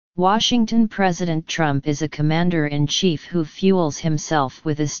Washington President Trump is a commander-in-chief who fuels himself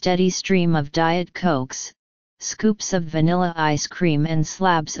with a steady stream of Diet Cokes, scoops of vanilla ice cream and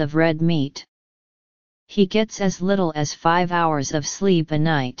slabs of red meat. He gets as little as 5 hours of sleep a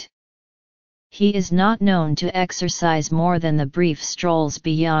night. He is not known to exercise more than the brief strolls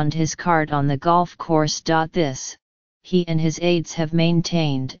beyond his cart on the golf course. This, he and his aides have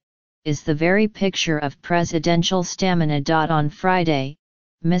maintained, is the very picture of presidential stamina. On Friday,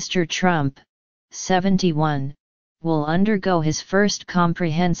 Mr. Trump, 71, will undergo his first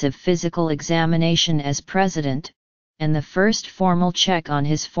comprehensive physical examination as president, and the first formal check on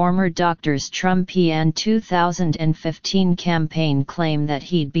his former doctor's Trumpian 2015 campaign claim that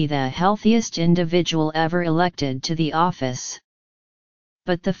he'd be the healthiest individual ever elected to the office.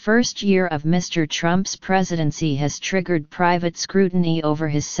 But the first year of Mr. Trump's presidency has triggered private scrutiny over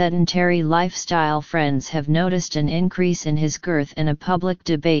his sedentary lifestyle. Friends have noticed an increase in his girth and a public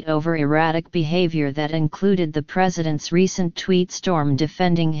debate over erratic behavior that included the president's recent tweet storm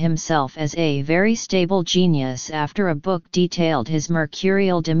defending himself as a very stable genius after a book detailed his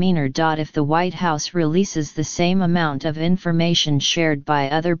mercurial demeanor. If the White House releases the same amount of information shared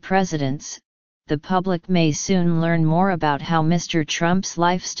by other presidents, the public may soon learn more about how Mr. Trump's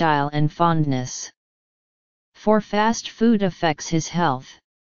lifestyle and fondness for fast food affects his health.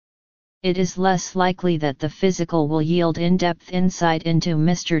 It is less likely that the physical will yield in-depth insight into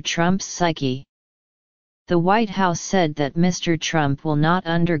Mr. Trump's psyche. The White House said that Mr. Trump will not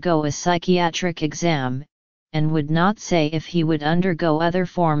undergo a psychiatric exam, and would not say if he would undergo other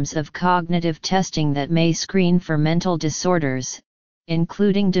forms of cognitive testing that may screen for mental disorders,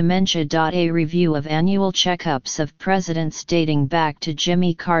 including dementia. A review of annual checkups of presidents dating back to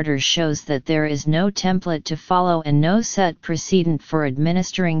Jimmy Carter shows that there is no template to follow and no set precedent for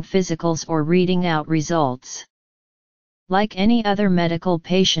administering physicals or reading out results. Like any other medical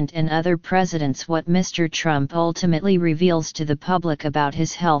patient and other presidents, what Mr. Trump ultimately reveals to the public about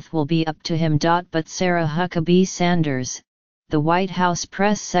his health will be up to him. But Sarah Huckabee Sanders, the White House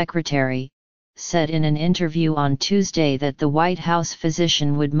press secretary, said in an interview on Tuesday that the White House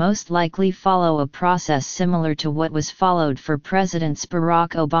physician would most likely follow a process similar to what was followed for Presidents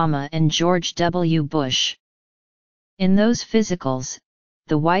Barack Obama and George W. Bush. In those physicals,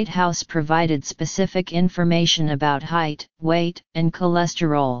 the White House provided specific information about height, weight, and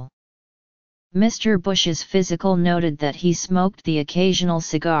cholesterol. Mr. Bush's physical noted that he smoked the occasional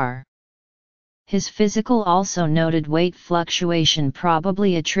cigar. His physical also noted weight fluctuation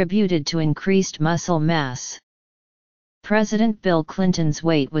probably attributed to increased muscle mass. President Bill Clinton's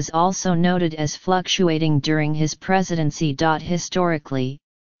weight was also noted as fluctuating during his presidency. Historically,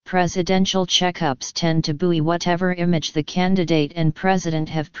 presidential checkups tend to buoy whatever image the candidate and president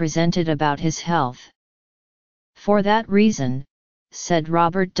have presented about his health. For that reason, said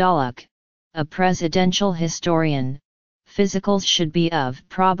Robert Dallek, a presidential historian, physicals should be of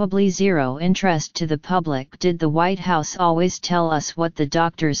probably zero interest to the public. Did the White House always tell us what the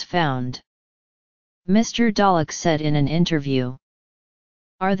doctors found? Mr. Dallek said in an interview.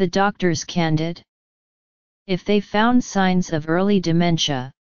 Are the doctors candid? If they found signs of early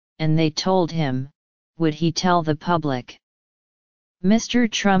dementia, and they told him, would he tell the public? Mr.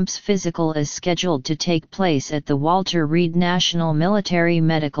 Trump's physical is scheduled to take place at the Walter Reed National Military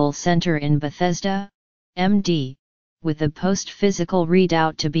Medical Center in Bethesda, MD, with a post-physical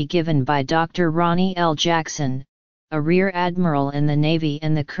readout to be given by Dr. Ronnie L. Jackson, a Rear Admiral in the Navy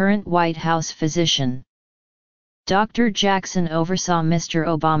and the current White House physician. Dr. Jackson oversaw Mr.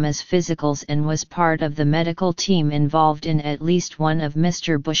 Obama's physicals and was part of the medical team involved in at least one of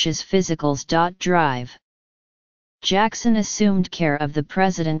Mr. Bush's physicals. Drive. Jackson assumed care of the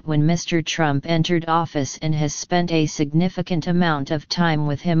president when Mr. Trump entered office and has spent a significant amount of time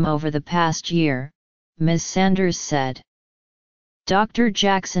with him over the past year, Ms. Sanders said. Dr.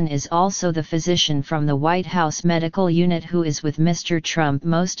 Jackson is also the physician from the White House medical unit who is with Mr. Trump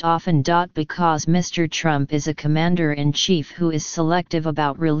most often. Because Mr. Trump is a commander-in-chief who is selective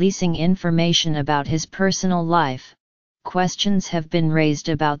about releasing information about his personal life, questions have been raised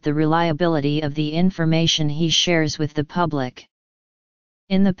about the reliability of the information he shares with the public.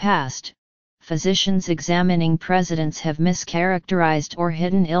 In the past, physicians examining presidents have mischaracterized or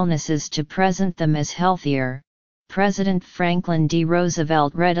hidden illnesses to present them as healthier. President Franklin D.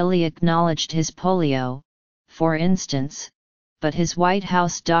 Roosevelt readily acknowledged his polio, for instance, but his White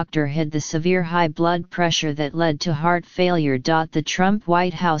House doctor hid the severe high blood pressure that led to heart failure. The Trump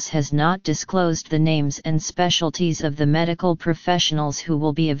White House has not disclosed the names and specialties of the medical professionals who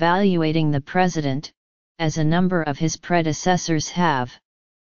will be evaluating the president, as a number of his predecessors have.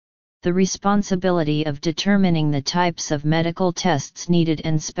 The responsibility of determining the types of medical tests needed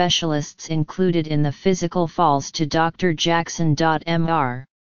and specialists included in the physical falls to Dr. Jackson. Mr.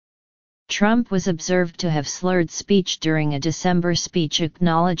 Trump was observed to have slurred speech during a December speech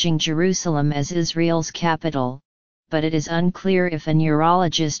acknowledging Jerusalem as Israel's capital, but it is unclear if a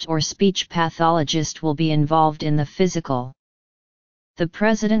neurologist or speech pathologist will be involved in the physical. The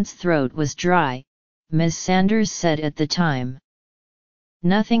president's throat was dry, Ms. Sanders said at the time.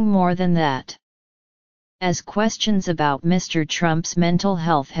 Nothing more than that. As questions about Mr. Trump's mental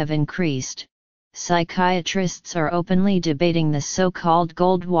health have increased, psychiatrists are openly debating the so-called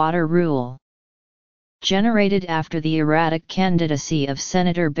Goldwater rule. Generated after the erratic candidacy of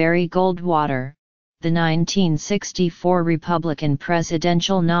Senator Barry Goldwater, the 1964 Republican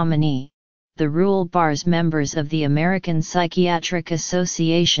presidential nominee, the rule bars members of the American Psychiatric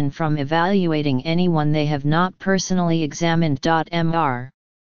Association from evaluating anyone they have not personally examined. Mr.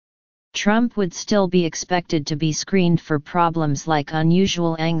 Trump would still be expected to be screened for problems like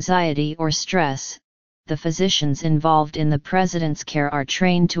unusual anxiety or stress. The physicians involved in the president's care are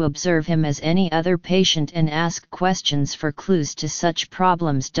trained to observe him as any other patient and ask questions for clues to such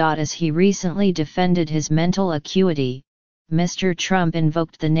problems. As he recently defended his mental acuity, Mr. Trump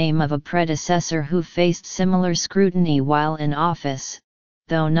invoked the name of a predecessor who faced similar scrutiny while in office,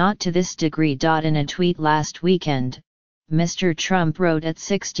 though not to this degree. In a tweet last weekend, Mr. Trump wrote at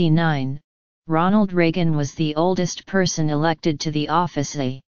 69, Ronald Reagan was the oldest person elected to the office,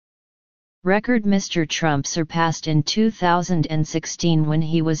 a record Mr. Trump surpassed in 2016 when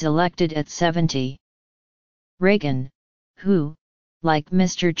he was elected at 70. Reagan, who, like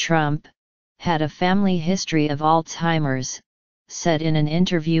Mr. Trump, had a family history of Alzheimer's, said in an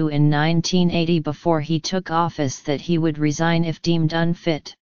interview in 1980 before he took office that he would resign if deemed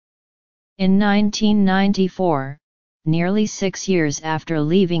unfit. In 1994, nearly 6 years after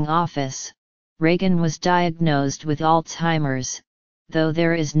leaving office, Reagan was diagnosed with Alzheimer's, though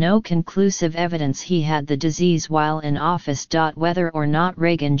there is no conclusive evidence he had the disease while in office. Whether or not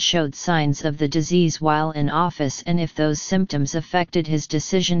Reagan showed signs of the disease while in office and if those symptoms affected his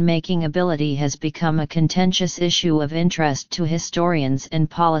decision-making ability has become a contentious issue of interest to historians and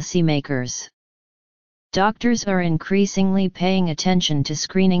policymakers. Doctors are increasingly paying attention to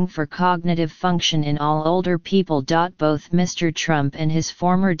screening for cognitive function in all older people. Both Mr. Trump and his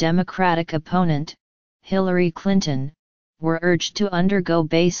former Democratic opponent, Hillary Clinton, were urged to undergo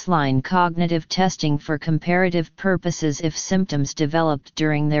baseline cognitive testing for comparative purposes if symptoms developed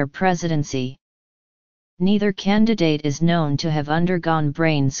during their presidency. Neither candidate is known to have undergone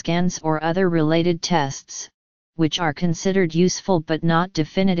brain scans or other related tests, which are considered useful but not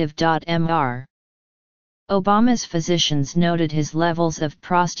definitive. Mr. Obama's physicians noted his levels of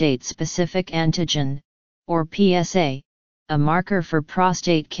prostate-specific antigen, or PSA, a marker for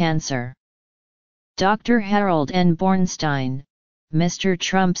prostate cancer. Dr. Harold N. Bornstein, Mr.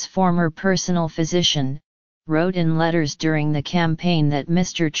 Trump's former personal physician, wrote in letters during the campaign that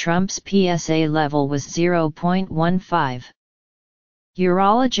Mr. Trump's PSA level was 0.15.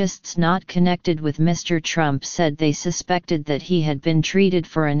 Urologists not connected with Mr. Trump said they suspected that he had been treated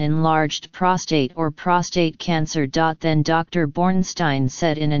for an enlarged prostate or prostate cancer. Then Dr. Bornstein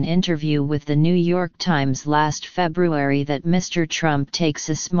said in an interview with the New York Times last February that Mr. Trump takes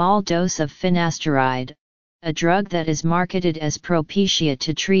a small dose of finasteride, a drug that is marketed as Propecia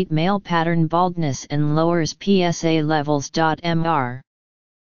to treat male pattern baldness and lowers PSA levels. Mr.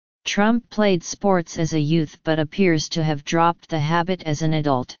 Trump played sports as a youth but appears to have dropped the habit as an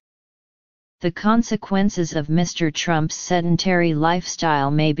adult. The consequences of Mr. Trump's sedentary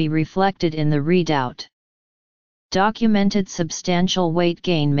lifestyle may be reflected in the readout. Documented substantial weight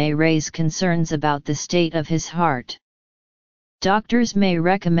gain may raise concerns about the state of his heart. Doctors may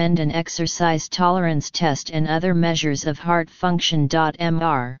recommend an exercise tolerance test and other measures of heart function.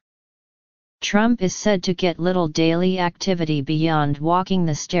 Mr. Trump is said to get little daily activity beyond walking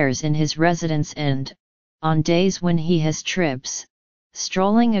the stairs in his residence and, on days when he has trips,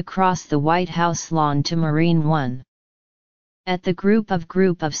 strolling across the White House lawn to Marine One. At the Group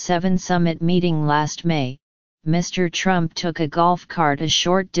of Seven summit meeting last May, Mr. Trump took a golf cart a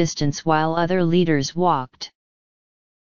short distance while other leaders walked.